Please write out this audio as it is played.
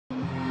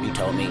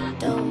told me,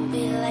 don't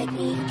be like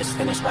me, just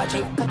finish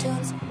watching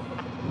cartoons.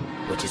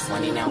 Which is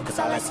funny now, cause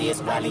all I see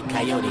is wily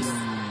coyotes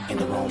in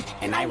the room,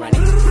 and I run it,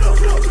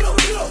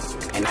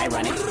 and I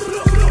run it,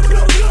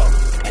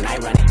 and I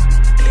run it,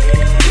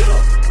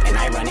 and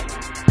I run it.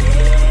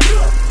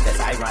 That's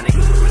ironic.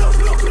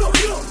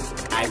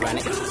 I run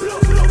it.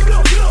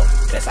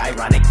 That's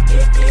ironic.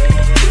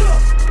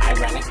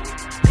 Ironic.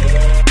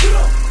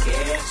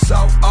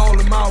 Salt all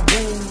of my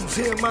wounds,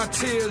 hear my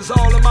tears,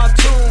 all of my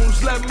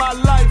tunes. Let my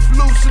life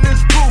loose in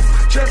this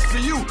booth, just for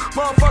you,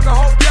 motherfucker.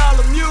 Hope y'all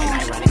amused.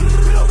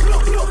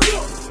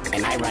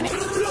 And I run it.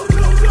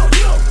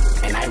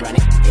 And I run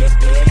it.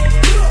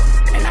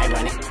 And I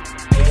run it.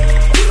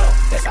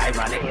 That's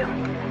ironic.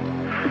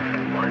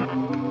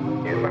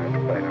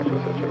 Financial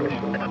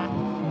situation.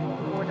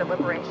 More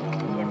deliberations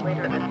begin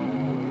later.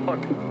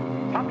 Look,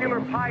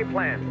 popular pie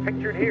plans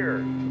pictured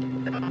here.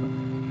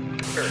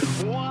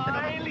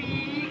 Wile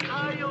E.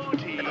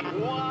 Coyote,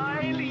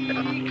 Wile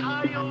E.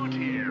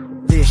 Coyote.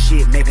 This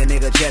shit make a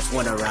nigga just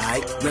wanna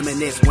ride.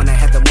 Reminisce when I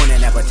had the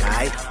morning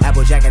appetite.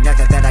 Applejack and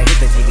after that I hit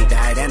the TV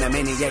guide. And a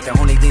maniac, the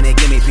only thing that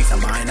give me peace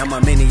of mind. I'm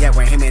a maniac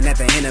when aiming at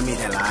the enemy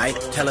that lie.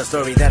 Tell a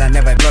story that I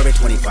never glory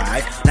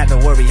 25. Not to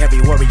worry,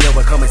 heavy warrior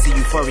will come and see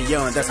euphoria.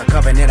 And that's a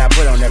covenant I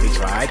put on every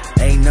tribe.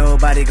 Ain't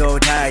nobody go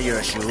tie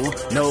your shoe.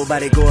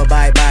 Nobody go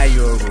abide by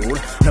your rule.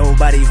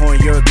 Nobody horn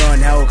your gun.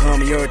 How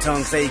come your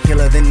tongue say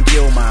killer then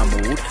kill my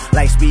mood?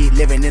 Like speed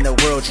living in the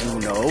world you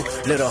know.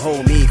 Little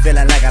hoe me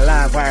feeling like a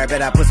live wire.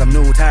 Bet I put some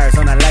new tires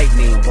on a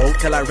lightning bolt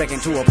till I wreck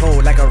into a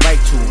pole like a right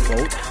to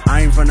vote.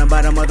 I'm from the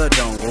bottom of the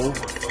jungle,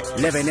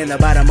 living in the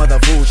bottom of the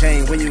food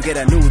chain. When you get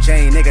a new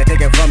chain, nigga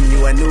take it from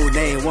you. A new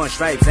name, one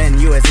stripes, and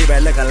you a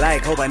zebra look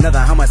alike. Hope another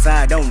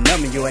homicide don't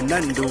numb you and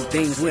none do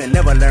things we'll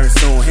never learn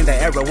soon. In the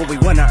era where we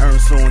wanna earn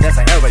soon, that's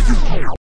an era you